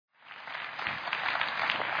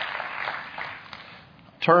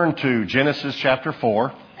turn to Genesis chapter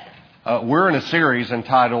 4. We're in a series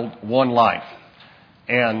entitled One Life.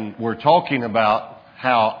 And we're talking about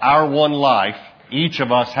how our one life, each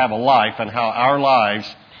of us have a life, and how our lives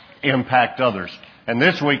impact others. And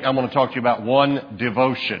this week I'm going to talk to you about one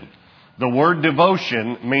devotion. The word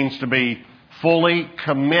devotion means to be fully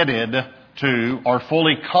committed to, or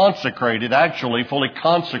fully consecrated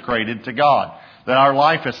to God. That our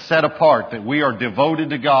life is set apart, that we are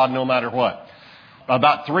devoted to God no matter what.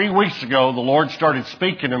 About 3 weeks ago, the Lord started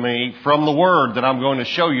speaking to me from the Word that I'm going to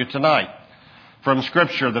show you tonight. From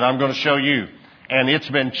Scripture that I'm going to show you. And it's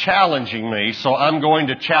been challenging me, so I'm going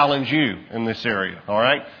to challenge you in this area. All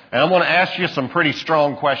right? And I'm going to ask you some pretty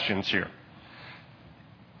strong questions here.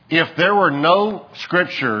 If there were no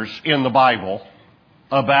Scriptures in the Bible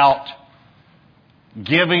about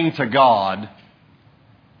giving to God,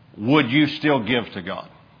 would you still give to God?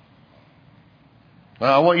 Now,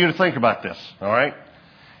 I want you to think about this, all right?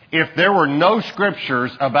 If there were no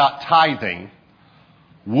Scriptures about tithing,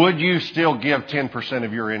 would you still give 10%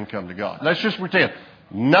 of your income to God? Let's just pretend.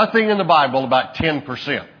 Nothing in the Bible about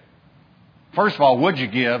 10%. First of all, would you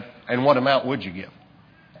give, and what amount would you give?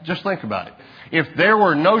 Just think about it. If there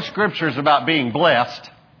were no Scriptures about being blessed,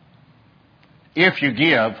 if you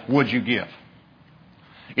give, would you give?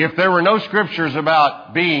 If there were no Scriptures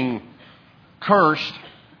about being cursed,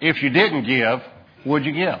 if you didn't give, would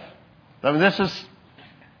you give? I mean, this is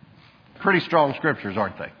pretty strong Scriptures,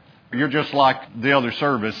 aren't they? You're just like the other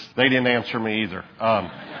service. They didn't answer me either.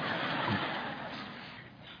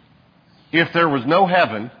 If there was no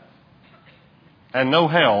heaven and no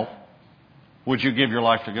hell, would you give your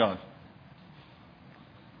life to God?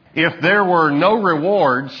 If there were no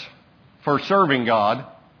rewards for serving God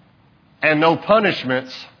and no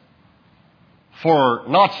punishments for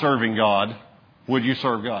not serving God, would you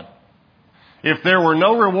serve God? If there were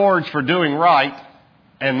no rewards for doing right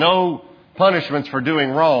and no punishments for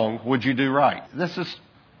doing wrong, would you do right? This is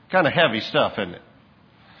kind of heavy stuff, isn't it?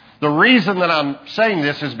 The reason that I'm saying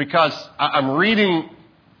this is because I'm reading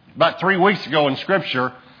about 3 weeks ago in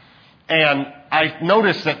Scripture, and I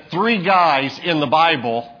noticed that 3 guys in the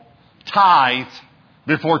Bible tithed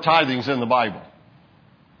before tithing's in the Bible.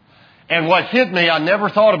 And what hit me, I never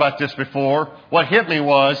thought about this before, what hit me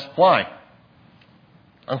was, why?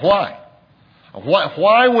 And why?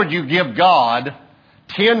 Why would you give God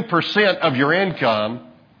 10% of your income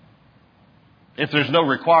if there's no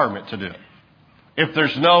requirement to do it? If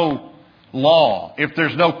there's no law, if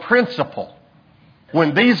there's no principle?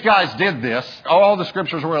 When these guys did this, all the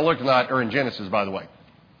Scriptures we're going to look at are in Genesis, by the way.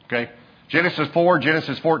 Okay? Genesis 4,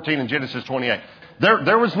 Genesis 14, and Genesis 28.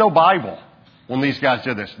 There was no Bible when these guys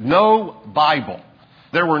did this. No Bible.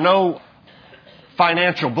 There were no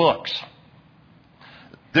financial books.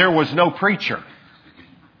 There was no preacher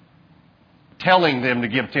telling them to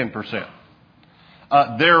give 10%.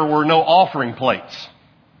 There were no offering plates.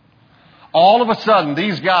 All of a sudden,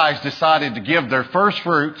 these guys decided to give their first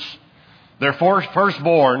fruits, their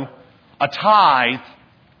firstborn, a tithe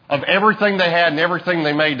of everything they had and everything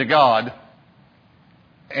they made to God.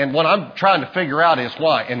 And what I'm trying to figure out is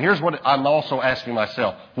why. And here's what I'm also asking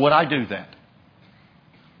myself. Would I do that?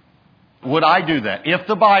 Would I do that? If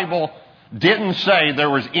the Bible didn't say there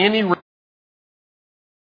was any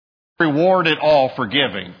reward at all for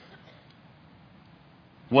giving,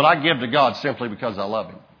 would I give to God simply because I love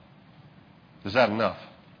Him? Is that enough?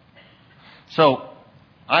 So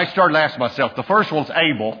I started asking myself, the first one's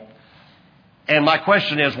Abel. And my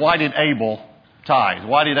question is, why did Abel tithe?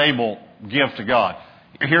 Why did Abel give to God?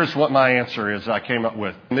 Here's what my answer is I came up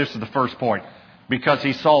with. And this is the first point. Because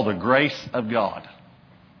he saw the grace of God.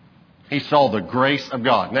 He saw the grace of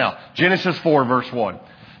God. Now, Genesis 4, verse 1.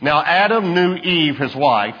 Now Adam knew Eve, his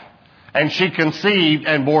wife, and she conceived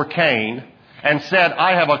and bore Cain, and said,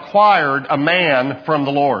 I have acquired a man from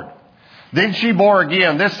the Lord. Then she bore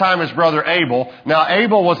again, this time his brother Abel. Now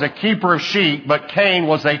Abel was a keeper of sheep, but Cain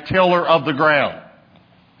was a tiller of the ground.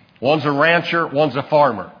 One's a rancher, one's a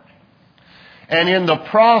farmer. And in the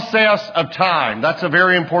process of time, that's a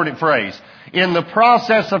very important phrase. In the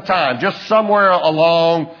process of time, just somewhere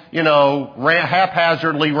along,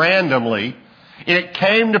 haphazardly, randomly, it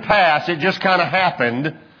came to pass, it just kind of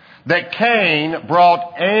happened, that Cain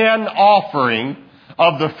brought an offering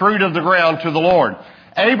of the fruit of the ground to the Lord.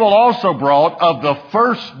 Abel also brought of the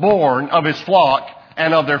firstborn of his flock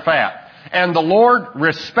and of their fat. And the Lord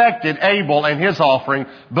respected Abel and his offering,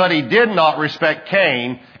 but He did not respect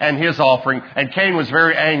Cain and his offering. And Cain was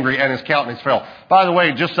very angry and his countenance fell. By the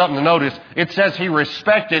way, just something to notice, it says he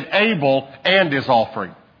respected Abel and his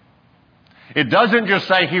offering. It doesn't just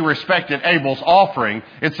say he respected Abel's offering.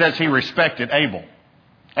 It says he respected Abel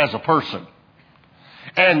as a person.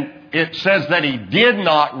 And it says that he did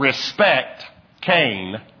not respect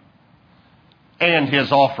Cain and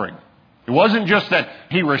his offering. It wasn't just that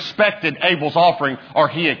he respected Abel's offering or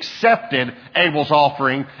he accepted Abel's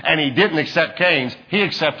offering and he didn't accept Cain's. He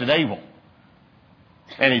accepted Abel.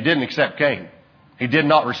 And he didn't accept Cain. He did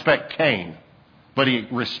not respect Cain, but he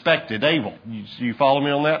respected Abel. You follow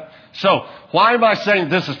me on that? So, why am I saying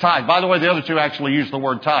this is tithe? By the way, the other two actually use the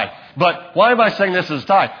word tithe. But why am I saying this is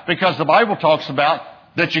tithe? Because the Bible talks about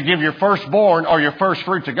that you give your firstborn or your first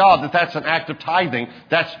fruit to God, that's an act of tithing.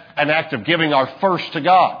 That's an act of giving our first to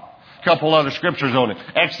God. A couple other scriptures on it.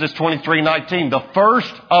 Exodus 23:19. The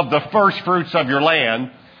first of the first fruits of your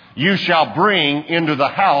land you shall bring into the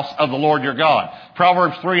house of the Lord your God.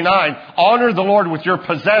 Proverbs 3:9. Honor the Lord with your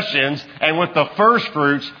possessions and with the first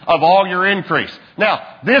fruits of all your increase. Now,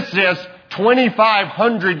 this is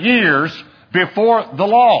 2,500 years before the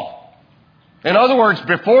law. In other words,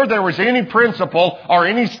 before there was any principle or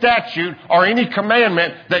any statute or any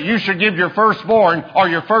commandment that you should give your firstborn or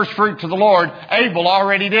your first fruit to the Lord, Abel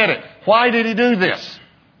already did it. Why did he do this?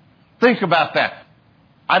 Think about that.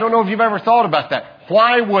 I don't know if you've ever thought about that.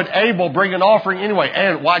 Why would Abel bring an offering anyway?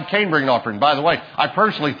 And why did Cain bring an offering? By the way, I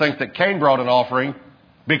personally think that Cain brought an offering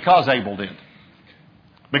because Abel did.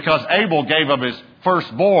 Because Abel gave up his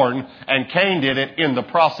firstborn and Cain did it in the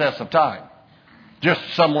process of time. Just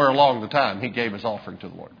somewhere along the time, he gave his offering to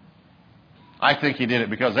the Lord. I think he did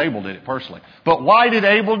it because Abel did it personally. But why did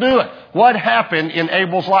Abel do it? What happened in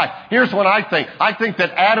Abel's life? Here's what I think. I think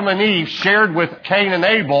that Adam and Eve shared with Cain and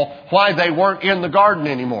Abel why they weren't in the garden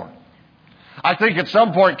anymore. I think at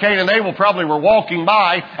some point Cain and Abel probably were walking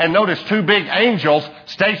by and noticed two big angels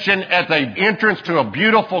stationed at the entrance to a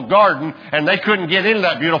beautiful garden, and they couldn't get into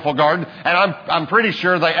that beautiful garden. And I'm pretty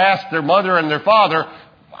sure they asked their mother and their father,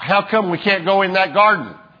 how come we can't go in that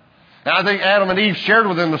garden? And I think Adam and Eve shared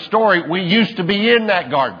with them the story. We used to be in that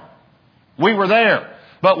garden. We were there.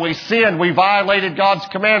 But we sinned. We violated God's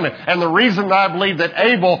commandment. And the reason I believe that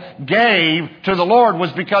Abel gave to the Lord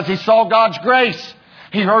was because he saw God's grace.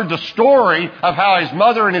 He heard the story of how his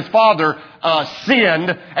mother and his father sinned.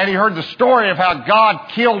 And he heard the story of how God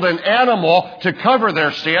killed an animal to cover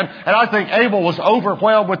their sin. And I think Abel was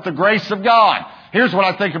overwhelmed with the grace of God. Here's what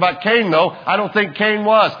I think about Cain, though. I don't think Cain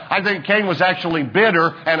was. I think Cain was actually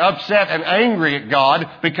bitter and upset and angry at God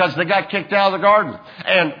because they got kicked out of the garden.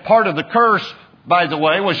 And part of the curse, by the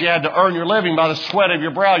way, was you had to earn your living by the sweat of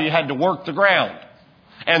your brow. You had to work the ground.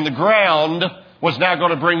 And the ground was now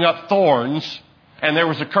going to bring up thorns. And there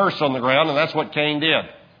was a curse on the ground, and that's what Cain did.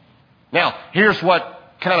 Now, here's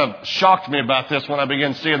what kind of shocked me about this when I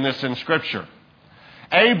began seeing this in Scripture.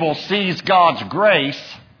 Abel sees God's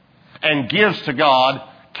grace and gives to God.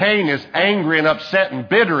 Cain is angry and upset and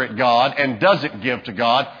bitter at God and doesn't give to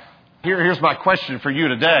God. Here's my question for you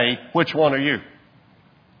today. Which one are you?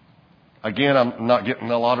 Again, I'm not getting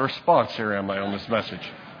a lot of response here, am I, on this message?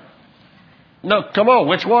 No, come on.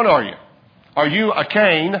 Which one are you? Are you a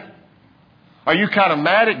Cain? Are you kind of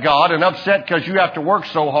mad at God and upset because you have to work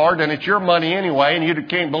so hard and it's your money anyway and you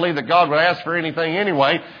can't believe that God would ask for anything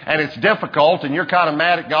anyway and it's difficult and you're kind of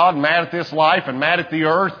mad at God and mad at this life and mad at the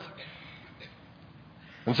earth?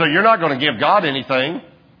 And so you're not going to give God anything.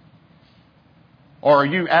 Or are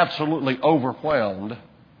you absolutely overwhelmed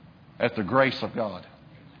at the grace of God?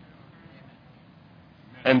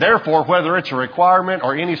 And therefore, whether it's a requirement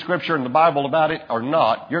or any scripture in the Bible about it or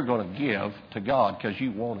not, you're going to give to God because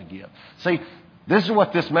you want to give. See, this is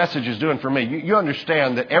what this message is doing for me. You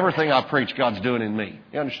understand that everything I preach, God's doing in me.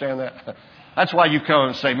 You understand that? That's why you come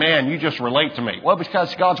and say, man, you just relate to me. Well,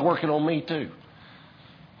 because God's working on me too.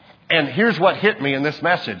 And here's what hit me in this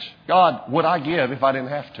message. God, would I give if I didn't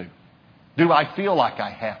have to? Do I feel like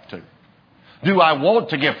I have to? Do I want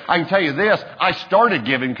to give? I can tell you this. I started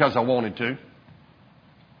giving because I wanted to.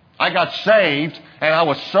 I got saved and I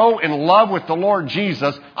was so in love with the Lord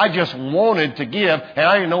Jesus, I just wanted to give. And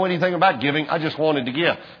I didn't know anything about giving. I just wanted to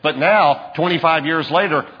give. But now, 25 years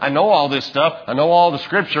later, I know all this stuff. I know all the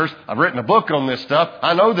scriptures. I've written a book on this stuff.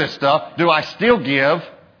 I know this stuff. Do I still give?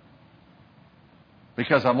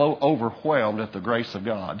 Because I'm overwhelmed at the grace of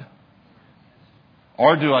God?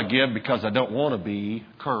 Or do I give because I don't want to be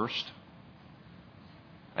cursed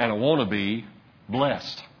and I want to be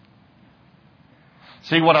blessed?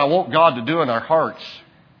 See, what I want God to do in our hearts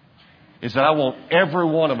is that I want every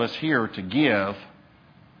one of us here to give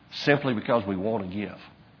simply because we want to give.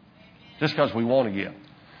 Just because we want to give.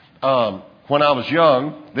 When I was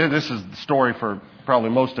young, this is the story for probably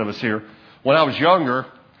most of us here. When I was younger,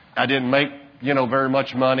 I didn't make, very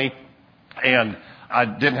much money, and I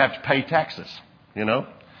didn't have to pay taxes, You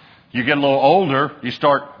get a little older, you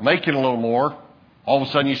start making a little more. All of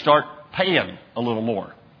a sudden you start paying a little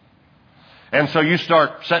more. And so you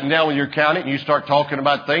start sitting down with your accountant and you start talking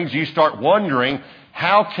about things. You start wondering,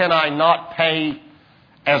 how can I not pay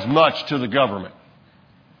as much to the government?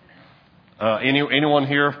 Anyone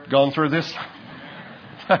here gone through this?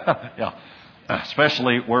 Yeah.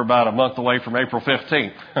 Especially, we're about a month away from April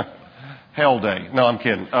 15th. Hell day. No, I'm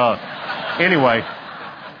kidding. Anyway.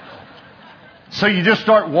 So you just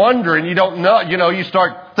start wondering, you don't know, you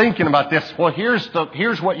start thinking about this. Well,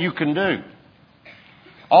 here's what you can do.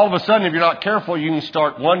 All of a sudden, if you're not careful, you can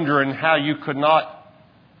start wondering how you could not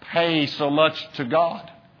pay so much to God.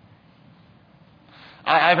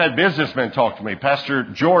 I've had businessmen talk to me. Pastor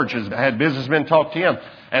George has had businessmen talk to him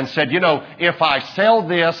and said, if I sell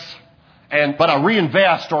this, but I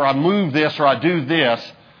reinvest or I move this or I do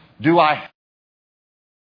this, do I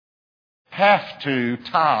have to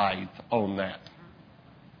tithe on that?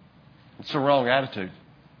 It's the wrong attitude.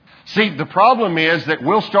 See, the problem is that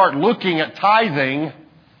we'll start looking at tithing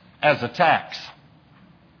as a tax.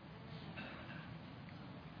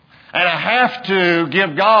 And I have to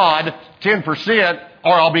give God 10%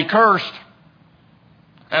 or I'll be cursed.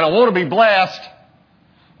 And I want to be blessed.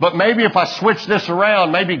 But maybe if I switch this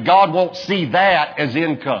around, maybe God won't see that as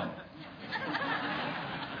income.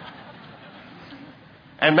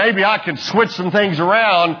 And maybe I can switch some things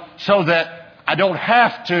around so that I don't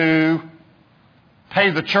have to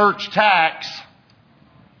pay the church tax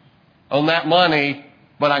on that money,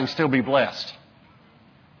 but I can still be blessed.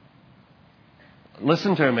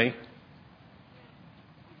 Listen to me.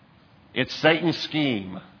 It's Satan's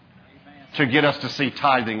scheme to get us to see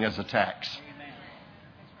tithing as a tax.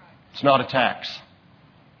 It's not a tax.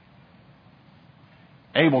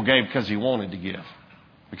 Abel gave because he wanted to give.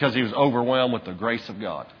 Because he was overwhelmed with the grace of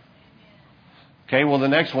God. Okay, well, the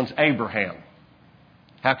next one's Abraham.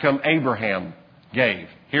 How come Abraham gave?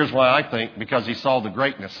 Here's why I think, because he saw the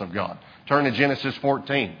greatness of God. Turn to Genesis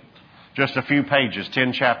 14. Just a few pages,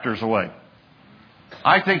 10 chapters away.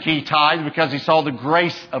 I think he tithed because he saw the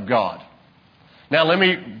grace of God. Now, let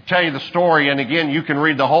me tell you the story. And again, you can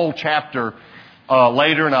read the whole chapter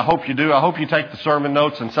later, and I hope you do. I hope you take the sermon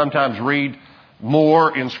notes and sometimes read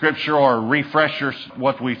more in Scripture or refresh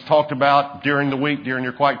what we've talked about during the week, during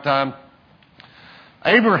your quiet time.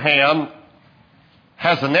 Abraham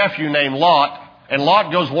has a nephew named Lot, and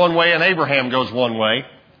Lot goes one way and Abraham goes one way.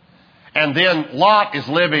 And then Lot is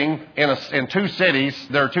living in two cities.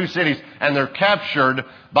 There are two cities, and they're captured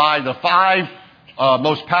by the five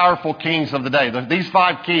most powerful kings of the day. These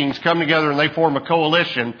five kings come together and they form a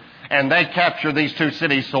coalition, and they capture these two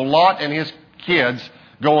cities. So Lot and his kids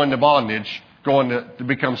go into bondage, going to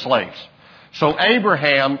become slaves. So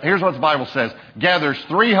Abraham, here's what the Bible says, gathers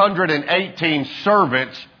 318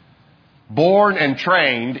 servants born and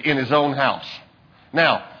trained in his own house.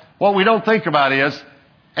 Now, what we don't think about is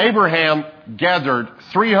Abraham gathered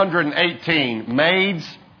 318 maids,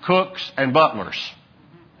 cooks, and butlers.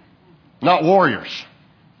 Not warriors,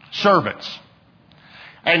 servants.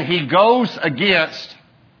 And he goes against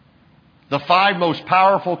the five most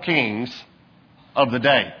powerful kings of the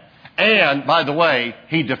day. And, by the way,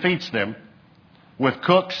 he defeats them with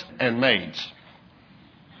cooks and maids.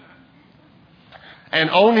 And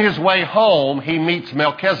on his way home, he meets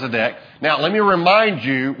Melchizedek. Now, let me remind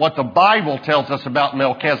you what the Bible tells us about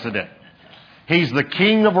Melchizedek. He's the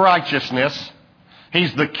king of righteousness.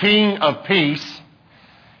 He's the king of peace.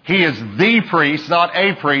 He is the priest, not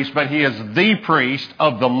a priest, but he is the priest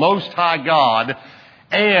of the Most High God.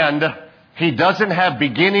 And he doesn't have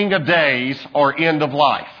beginning of days or end of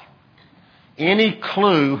life. Any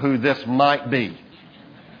clue who this might be?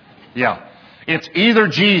 Yeah. It's either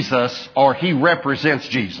Jesus or he represents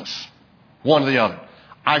Jesus. One or the other.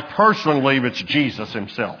 I personally believe it's Jesus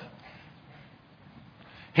himself.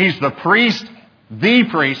 He's the priest,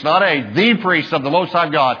 not the priest of the Most High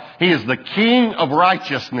God. He is the king of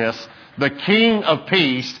righteousness, the king of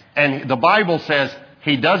peace, and the Bible says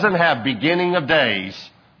he doesn't have beginning of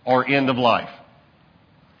days or end of life.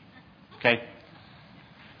 Okay?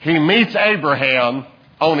 He meets Abraham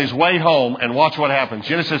on his way home, and watch what happens.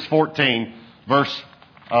 Genesis 14, verse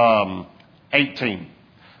 18.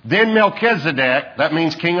 Then Melchizedek, that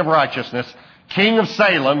means king of righteousness, king of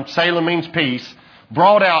Salem, Salem means peace,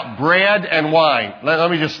 brought out bread and wine. Let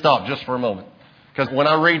me just stop just for a moment. Because when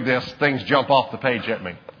I read this, things jump off the page at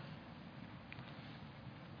me.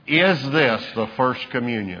 Is this the first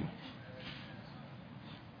communion?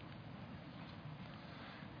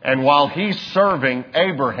 And while he's serving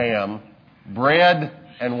Abraham bread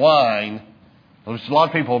and wine, a lot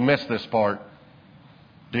of people miss this part.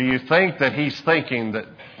 Do you think that he's thinking that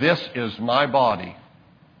this is my body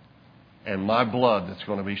and my blood that's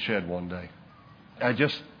going to be shed one day?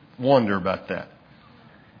 wonder about that.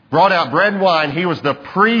 Brought out bread and wine. He was the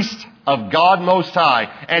priest of God Most High.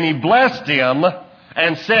 And he blessed him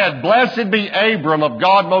and said, "Blessed be Abram of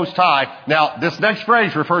God Most High." Now, this next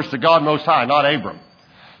phrase refers to God Most High, not Abram.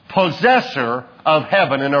 "Possessor of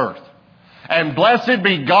heaven and earth. And blessed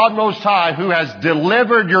be God Most High, who has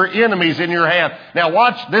delivered your enemies in your hand." Now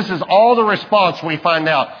watch, this is all the response we find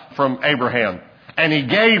out from Abraham. "And he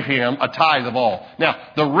gave him a tithe of all." Now,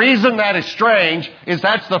 the reason that is strange is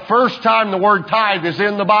that's the first time the word tithe is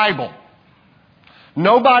in the Bible.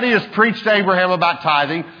 Nobody has preached to Abraham about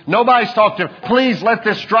tithing. Nobody's talked to him, "Please let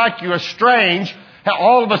this strike you as strange."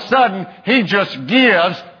 All of a sudden, he just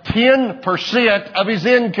gives 10% of his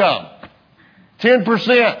income.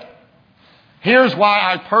 10%. Here's why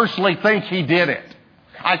I personally think he did it.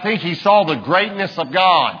 I think he saw the greatness of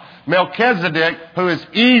God. Melchizedek, who is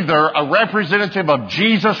either a representative of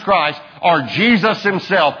Jesus Christ or Jesus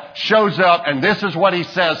himself, shows up, and this is what he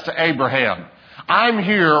says to Abraham. "I'm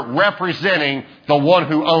here representing the one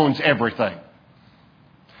who owns everything.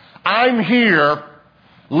 I'm here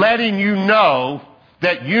letting you know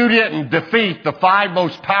that you didn't defeat the 5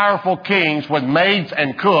 most powerful kings with maids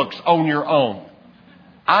and cooks on your own.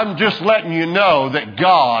 I'm just letting you know that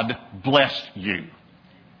God blessed you."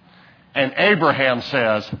 And Abraham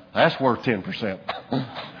says, "That's worth 10%.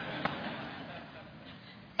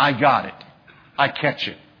 I got it. I catch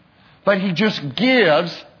it." But he just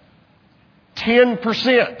gives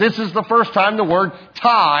 10%. This is the first time the word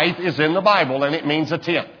tithe is in the Bible, and it means a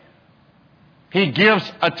tenth. He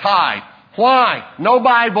gives a tithe. Why? No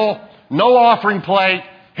Bible, no offering plate.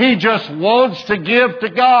 He just wants to give to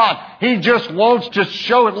God. He just wants to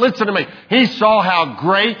show it. Listen to me. He saw how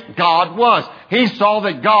great God was. He saw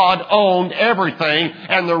that God owned everything,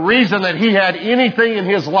 and the reason that he had anything in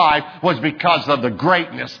his life was because of the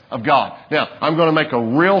greatness of God. Now, I'm going to make a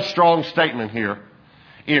real strong statement here.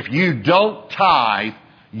 If you don't tithe,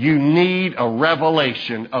 you need a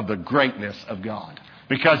revelation of the greatness of God.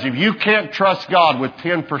 Because if you can't trust God with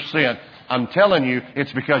 10%, I'm telling you,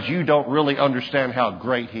 it's because you don't really understand how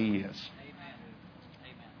great He is.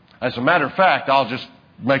 As a matter of fact, I'll just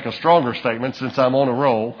make a stronger statement since I'm on a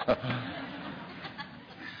roll.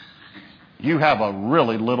 You have a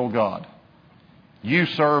really little God. You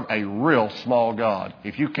serve a real small God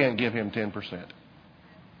if you can't give Him 10%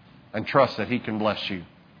 and trust that He can bless you.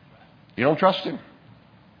 You don't trust Him?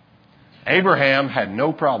 Abraham had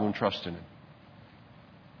no problem trusting Him.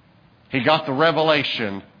 He got the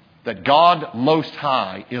revelation that God Most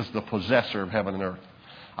High is the possessor of heaven and earth.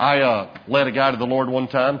 I led a guy to the Lord one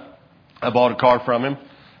time. I bought a car from him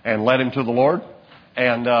and led him to the Lord.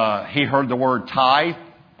 And he heard the word tithe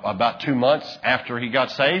about 2 months after he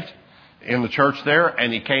got saved in the church there.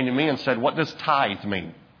 And he came to me and said, "What does tithe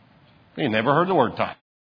mean?" He never heard the word tithe.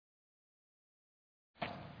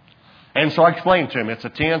 And so I explained to him, it's a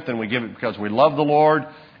tenth, and we give it because we love the Lord.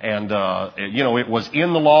 And, it was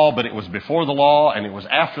in the law, but it was before the law, and it was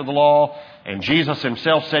after the law. And Jesus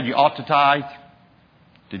Himself said you ought to tithe.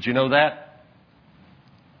 Did you know that?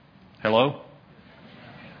 Hello?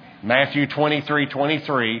 Matthew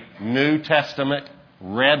 23:23, New Testament,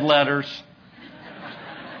 red letters.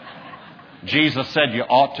 Jesus said you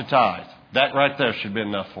ought to tithe. That right there should be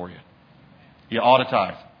enough for you. You ought to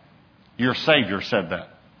tithe. Your Savior said that.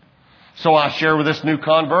 So I share with this new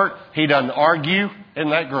convert. He doesn't argue. Isn't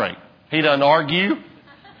that great? He doesn't argue.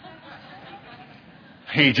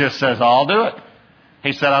 He just says, "I'll do it."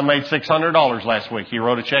 He said, "I made $600 last week." He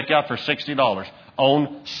wrote a check out for $60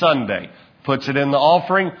 on Sunday. Puts it in the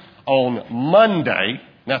offering on Monday.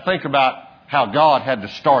 Now think about how God had to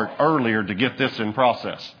start earlier to get this in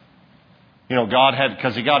process. God had,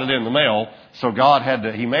 because He got it in the mail, so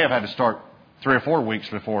He may have had to start 3 or 4 weeks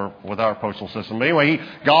before with our postal system. But anyway,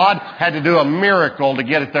 God had to do a miracle to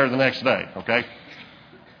get it there the next day, okay?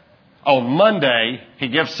 On Monday, he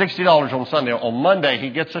gives $60 on Sunday. On Monday, he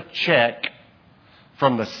gets a check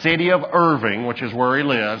from the city of Irving, which is where he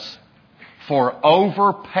lives, for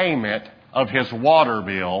overpayment of his water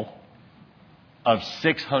bill of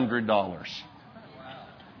 $600.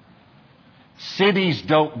 Cities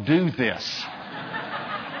don't do this.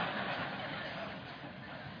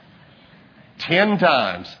 10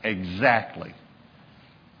 times exactly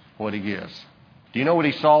what he gives. Do you know what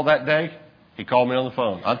he saw that day? He called me on the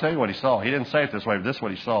phone. I'll tell you what he saw. He didn't say it this way, but this is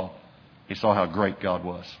what he saw. He saw how great God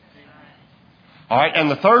was. All right,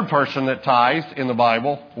 and the third person that tithed in the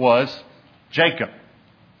Bible was Jacob.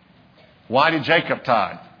 Why did Jacob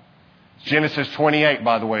tithe? Genesis 28,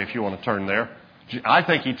 by the way, if you want to turn there. I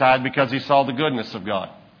think he tithed because he saw the goodness of God.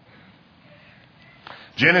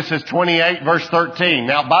 Genesis 28, verse 13.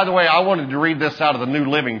 Now, by the way, I wanted to read this out of the New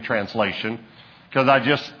Living Translation because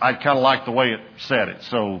I kind of like the way it said it.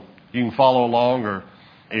 So you can follow along or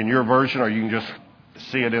in your version, or you can just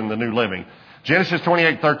see it in the New Living. Genesis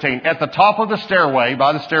 28:13. At the top of the stairway,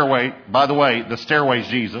 by the way, the stairway is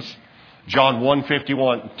Jesus. John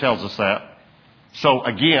 1:51 tells us that. So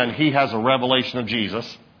again, he has a revelation of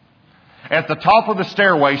Jesus. At the top of the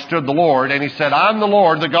stairway stood the Lord, and he said, I'm the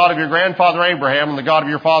Lord, the God of your grandfather Abraham and the God of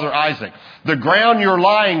your father Isaac. The ground you're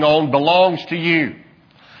lying on belongs to you.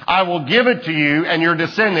 I will give it to you and your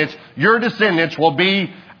descendants. Your descendants will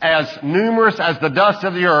be as numerous as the dust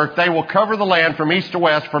of the earth. They will cover the land from east to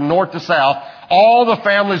west, from north to south. All the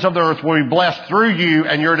families of the earth will be blessed through you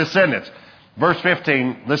and your descendants. Verse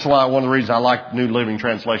 15, this is one of the reasons I like New Living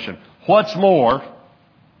Translation. What's more,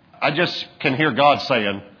 I just can hear God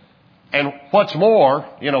saying, and what's more,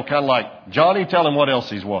 kind of like, Johnny, tell him what else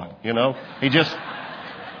he's won,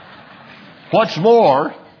 what's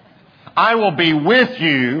more, I will be with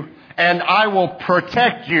you and I will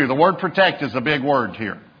protect you. The word protect is a big word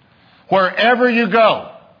here. Wherever you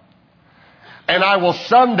go. And I will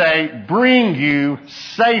someday bring you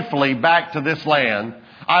safely back to this land.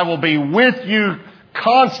 I will be with you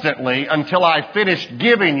constantly until I finish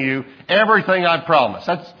giving you everything I promised.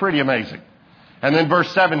 That's pretty amazing. And then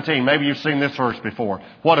verse 17, maybe you've seen this verse before.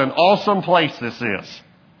 What an awesome place this is.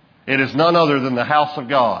 It is none other than the house of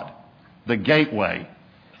God, the gateway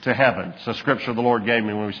to heaven. It's a scripture the Lord gave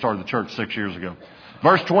me when we started the church 6 years ago.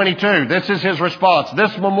 Verse 22, this is his response.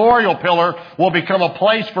 This memorial pillar will become a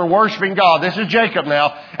place for worshiping God. This is Jacob now.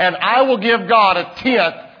 And I will give God a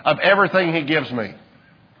tenth of everything he gives me.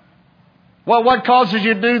 Well, what causes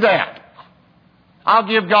you to do that? I'll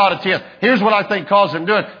give God a tenth. Here's what I think caused him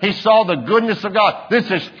to do it. He saw the goodness of God. This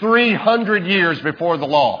is 300 years before the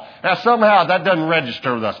law. Now, somehow that doesn't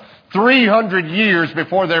register with us. 300 years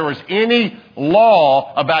before there was any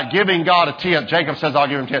law about giving God a tenth, Jacob says, I'll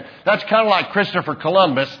give him 10. That's kind of like Christopher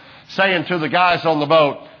Columbus saying to the guys on the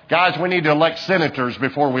boat, guys, we need to elect senators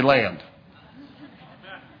before we land.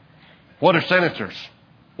 What are senators?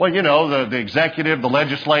 Well, the executive, the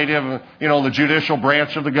legislative, the judicial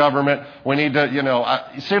branch of the government. We need to,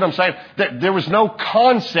 you see what I'm saying? There was no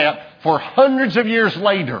concept for hundreds of years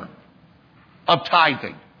later of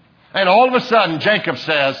tithing. And all of a sudden, Jacob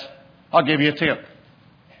says, I'll give you a tenth.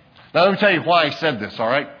 Now, let me tell you why he said this, all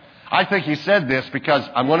right? I think he said this because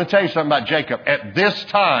I'm going to tell you something about Jacob. At this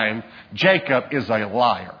time, Jacob is a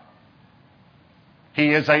liar. He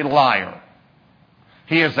is a liar.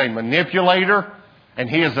 He is a manipulator. And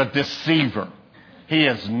he is a deceiver. He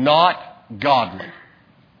is not godly.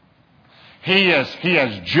 He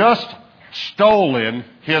has just stolen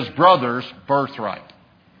his brother's birthright.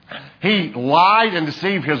 He lied and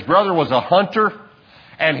deceived. His brother was a hunter.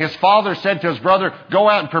 And his father said to his brother, go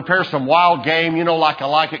out and prepare some wild game. Like I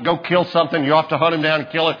like it. Go kill something. You have to hunt him down and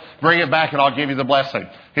kill it. Bring it back and I'll give you the blessing.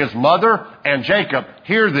 His mother and Jacob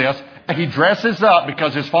hear this. He dresses up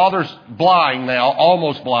because his father's blind now,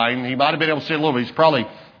 almost blind. He might have been able to see a little bit. He's probably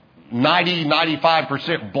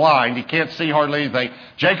 95% blind. He can't see hardly anything.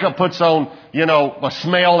 Jacob puts on, a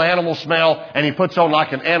smell, animal smell, and he puts on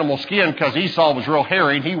like an animal skin because Esau was real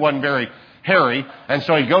hairy and he wasn't very hairy. And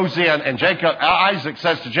so he goes in and Isaac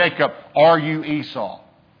says to Jacob, are you Esau?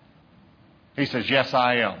 He says, yes,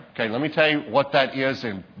 I am. Okay, let me tell you what that is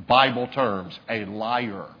in Bible terms. A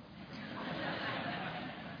liar.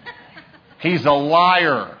 He's a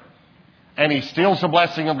liar. And he steals the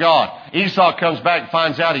blessing of God. Esau comes back and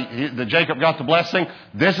finds out that Jacob got the blessing.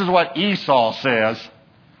 This is what Esau says.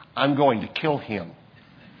 I'm going to kill him.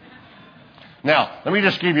 Now, let me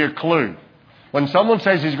just give you a clue. When someone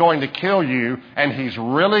says he's going to kill you and he's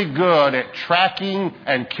really good at tracking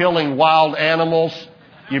and killing wild animals,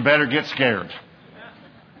 you better get scared.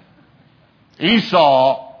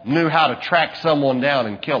 Esau knew how to track someone down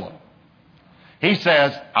and kill him. He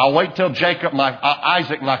says, I'll wait till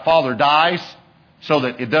Isaac, my father, dies so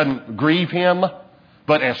that it doesn't grieve him.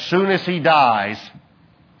 But as soon as he dies,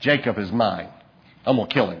 Jacob is mine. I'm going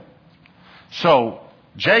to kill him. So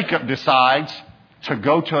Jacob decides to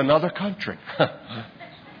go to another country.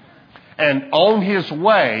 And on his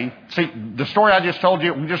way, see, the story I just told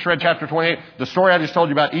you, we just read chapter 28. The story I just told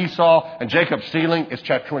you about Esau and Jacob stealing is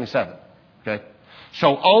chapter 27. Okay?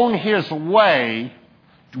 So on his way,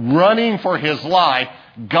 running for his life,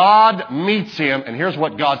 God meets him, and here's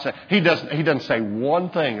what God said. He doesn't say one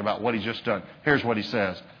thing about what he's just done. Here's what he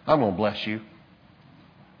says. I'm going to bless you.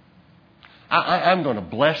 I'm going to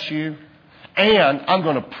bless you, and I'm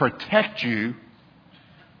going to protect you,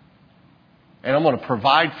 and I'm going to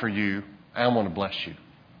provide for you, and I'm going to bless you.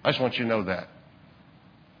 I just want you to know that.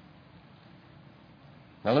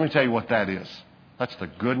 Now let me tell you what that is. That's the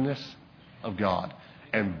goodness of God.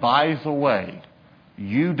 And by the way,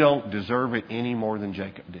 you don't deserve it any more than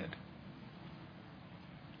Jacob did.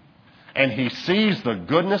 And he sees the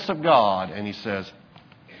goodness of God and he says,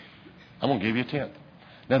 I'm going to give you a tenth.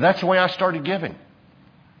 Now that's the way I started giving.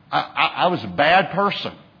 I was a bad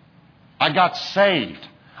person. I got saved.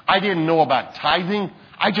 I didn't know about tithing.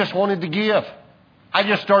 I just wanted to give. I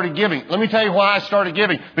just started giving. Let me tell you why I started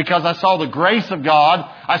giving. Because I saw the grace of God,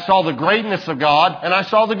 I saw the greatness of God, and I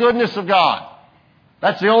saw the goodness of God.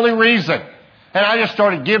 That's the only reason. And I just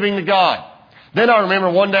started giving to God. Then I remember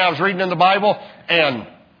one day I was reading in the Bible, and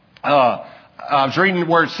I was reading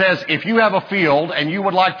where it says, if you have a field and you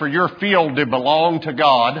would like for your field to belong to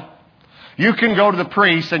God, you can go to the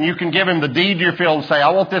priest and you can give him the deed to your field and say,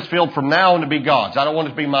 I want this field from now on to be God's. I don't want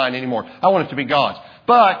it to be mine anymore. I want it to be God's.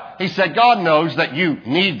 But he said, God knows that you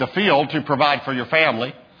need the field to provide for your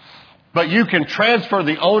family. But you can transfer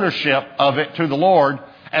the ownership of it to the Lord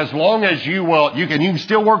as long as you will. You can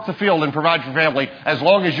still work the field and provide for your family as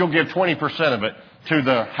long as you'll give 20% of it to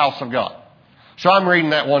the house of God. So I'm reading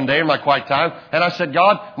that one day in my quiet time. And I said,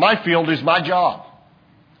 God, my field is my job.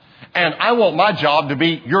 And I want my job to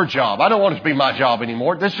be your job. I don't want it to be my job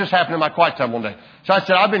anymore. This just happened in my quiet time one day. So I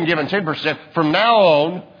said, I've been given 10%. From now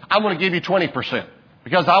on, I'm going to give you 20%.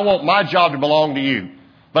 Because I want my job to belong to you.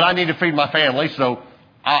 But I need to feed my family, so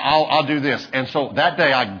I'll do this. And so that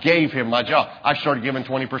day I gave him my job. I started giving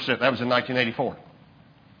 20%. That was in 1984.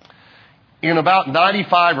 In about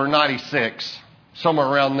 95 or 96, somewhere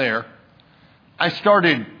around there, I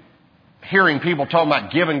started hearing people talking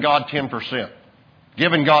about giving God 10%.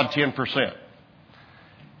 Giving God 10%.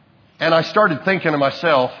 And I started thinking to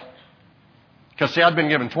myself, because see, I'd been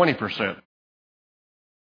given 20%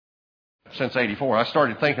 since 84. I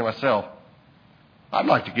started thinking to myself, I'd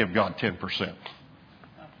like to give God 10%.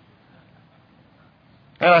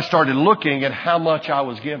 And I started looking at how much I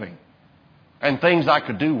was giving and things I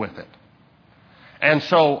could do with it. And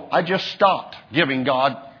so I just stopped giving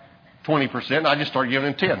God 20%. I just started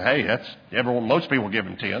giving him 10. Hey, most people give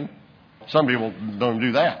him 10. Some people don't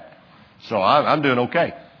do that. So I'm doing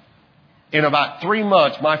okay. In about 3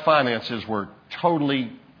 months, my finances were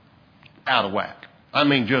totally out of whack. I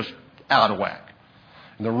mean, just out of whack.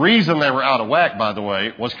 And the reason they were out of whack, by the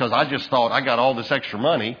way, was because I just thought I got all this extra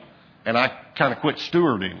money and I kind of quit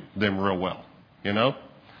stewarding them real well, you know.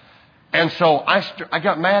 And so I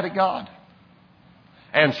got mad at God.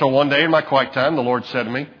 And so one day in my quiet time, the Lord said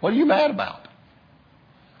to me, what are you mad about?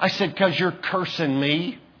 I said, because you're cursing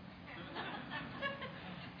me.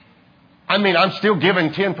 I mean, I'm still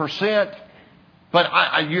giving 10%, but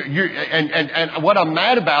and what I'm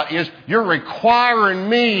mad about is you're requiring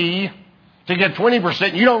me to get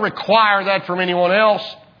 20%. You don't require that from anyone else.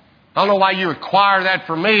 I don't know why you require that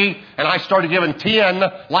from me. And I started giving 10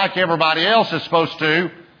 like everybody else is supposed to.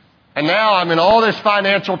 And now I'm in all this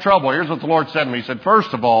financial trouble. Here's what the Lord said to me. He said,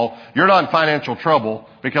 first of all, you're not in financial trouble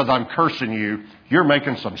because I'm cursing you. You're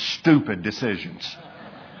making some stupid decisions.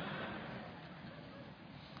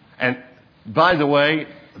 And by the way,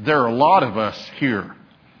 there are a lot of us here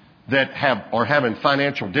that are having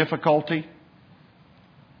financial difficulty,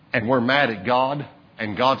 and we're mad at God,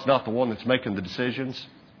 and God's not the one that's making the decisions.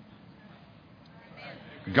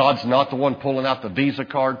 God's not the one pulling out the Visa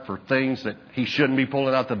card for things that he shouldn't be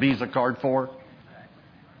pulling out the Visa card for.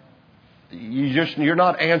 You're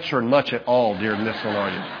not answering much at all during this one, are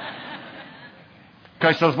you?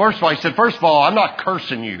 Okay, so first of all, I'm not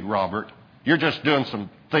cursing you, Robert. You're just doing some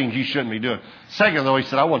things you shouldn't be doing. Second, though, he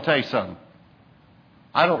said, I want to tell you something.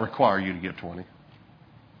 I don't require you to give 20.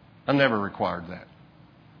 I never required that.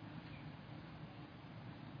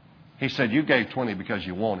 He said, you gave 20 because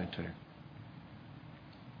you wanted to.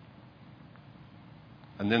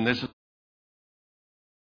 And then this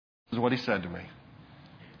is what he said to me.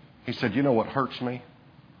 He said, you know what hurts me?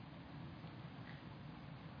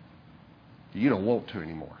 You don't want to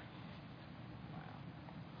anymore.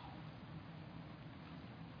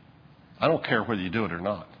 I don't care whether you do it or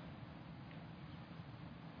not.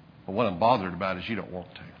 But what I'm bothered about is you don't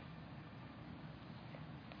want to.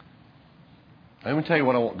 Let me tell you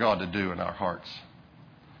what I want God to do in our hearts.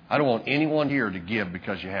 I don't want anyone here to give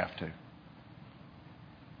because you have to.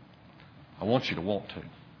 I want you to want to.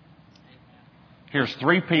 Here's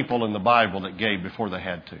 3 people in the Bible that gave before they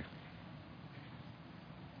had to.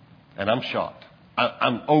 And I'm shocked.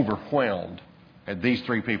 I'm overwhelmed at these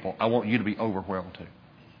 3 people. I want you to be overwhelmed too.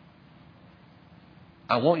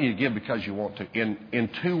 I want you to give because you want to. In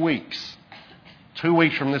 2 weeks, 2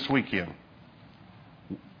 weeks from this weekend,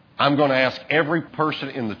 I'm going to ask every person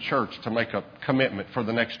in the church to make a commitment for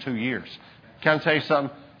the next 2 years. Can I tell you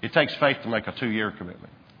something? It takes faith to make a 2-year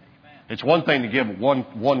commitment. It's one thing to give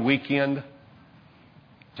one weekend,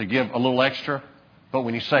 to give a little extra. But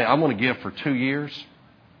when you say, I'm going to give for 2 years,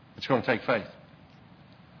 it's going to take faith.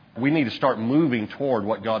 We need to start moving toward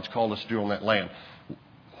what God's called us to do on that land.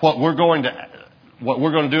 What we're going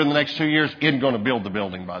to do in the next 2 years isn't going to build the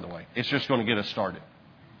building, by the way. It's just going to get us started.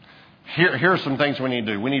 Here are some things we need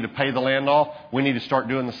to do. We need to pay the land off. We need to start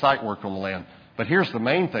doing the site work on the land. But here's the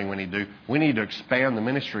main thing we need to do. We need to expand the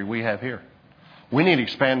ministry we have here. We need to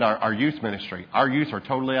expand our youth ministry. Our youth are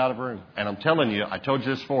totally out of room. And I'm telling you, I told you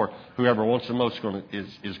this before, whoever wants the most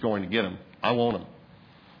is going to get them. I want them.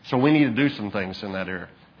 So we need to do some things in that area.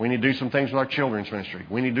 We need to do some things with our children's ministry.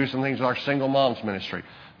 We need to do some things with our single moms ministry.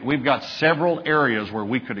 We've got several areas where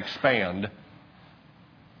we could expand.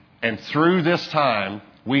 And through this time,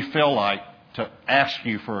 we feel like to ask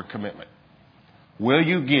you for a commitment. Will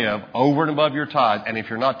you give over and above your tithe? And if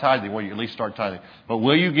you're not tithing, well, you at least start tithing. But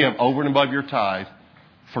will you give over and above your tithe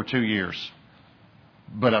for 2 years?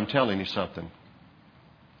 But I'm telling you something.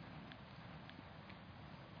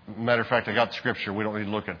 Matter of fact, I got the scripture. We don't need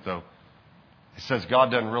to look at it, though. It says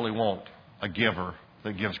God doesn't really want a giver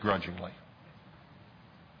that gives grudgingly.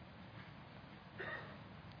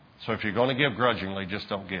 So if you're going to give grudgingly, just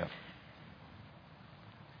don't give.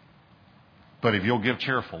 But if you'll give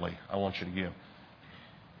cheerfully, I want you to give.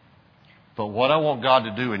 But what I want God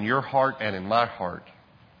to do in your heart and in my heart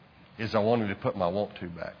is I want Him to put my want to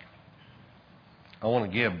back. I want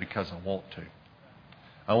to give because I want to.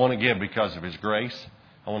 I want to give because of His grace.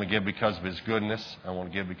 I want to give because of His goodness. I want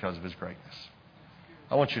to give because of His greatness.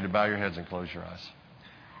 I want you to bow your heads and close your eyes.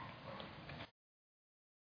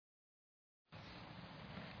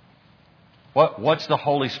 What's the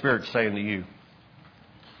Holy Spirit saying to you?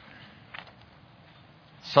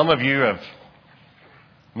 Some of you have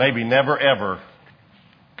maybe never ever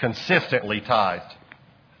consistently tithed.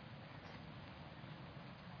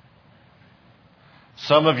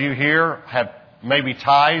 Some of you here have maybe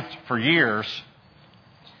tithed for years,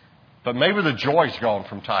 but maybe the joy's gone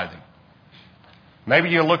from tithing. Maybe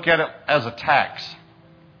you look at it as a tax.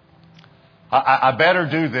 I better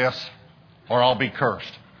do this or I'll be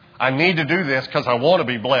cursed. I need to do this because I want to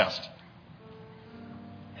be blessed.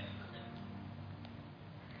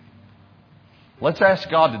 Let's ask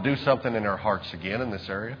God to do something in our hearts again in this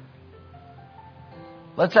area.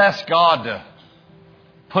 Let's ask God to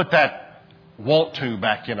put that want to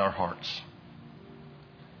back in our hearts.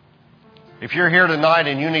 If you're here tonight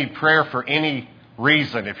and you need prayer for any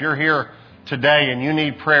reason, if you're here today and you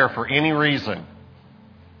need prayer for any reason,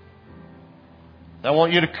 I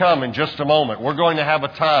want you to come in just a moment. We're going to have a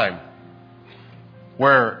time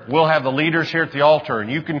where we'll have the leaders here at the altar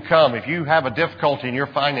and you can come if you have a difficulty in your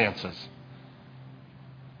finances.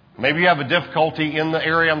 Maybe you have a difficulty in the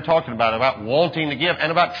area I'm talking about wanting to give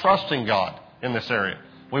and about trusting God in this area.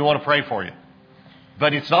 We want to pray for you.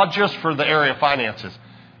 But it's not just for the area of finances.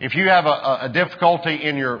 If you have a difficulty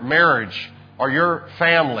in your marriage or your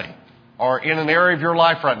family or in an area of your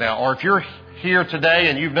life right now, or if you're here today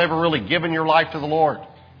and you've never really given your life to the Lord,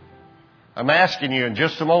 I'm asking you in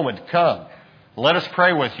just a moment to come. Let us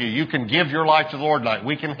pray with you. You can give your life to the Lord tonight.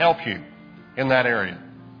 We can help you in that area.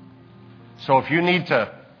 So if you need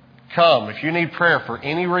to come, if you need prayer for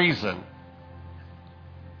any reason,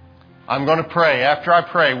 I'm going to pray. After I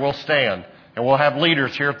pray, we'll stand and we'll have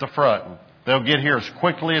leaders here at the front. They'll get here as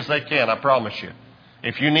quickly as they can, I promise you.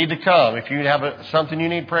 If you need to come, if you have something you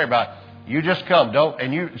need to pray about, you just come.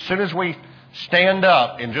 As soon as we stand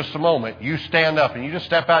up in just a moment, you stand up and you just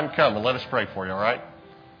step out and come and let us pray for you, all right?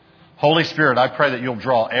 Holy Spirit, I pray that you'll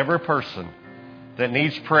draw every person that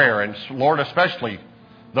needs prayer, and Lord, especially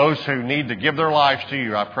those who need to give their lives to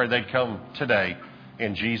you. I pray they'd come today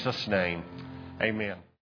in Jesus' name. Amen.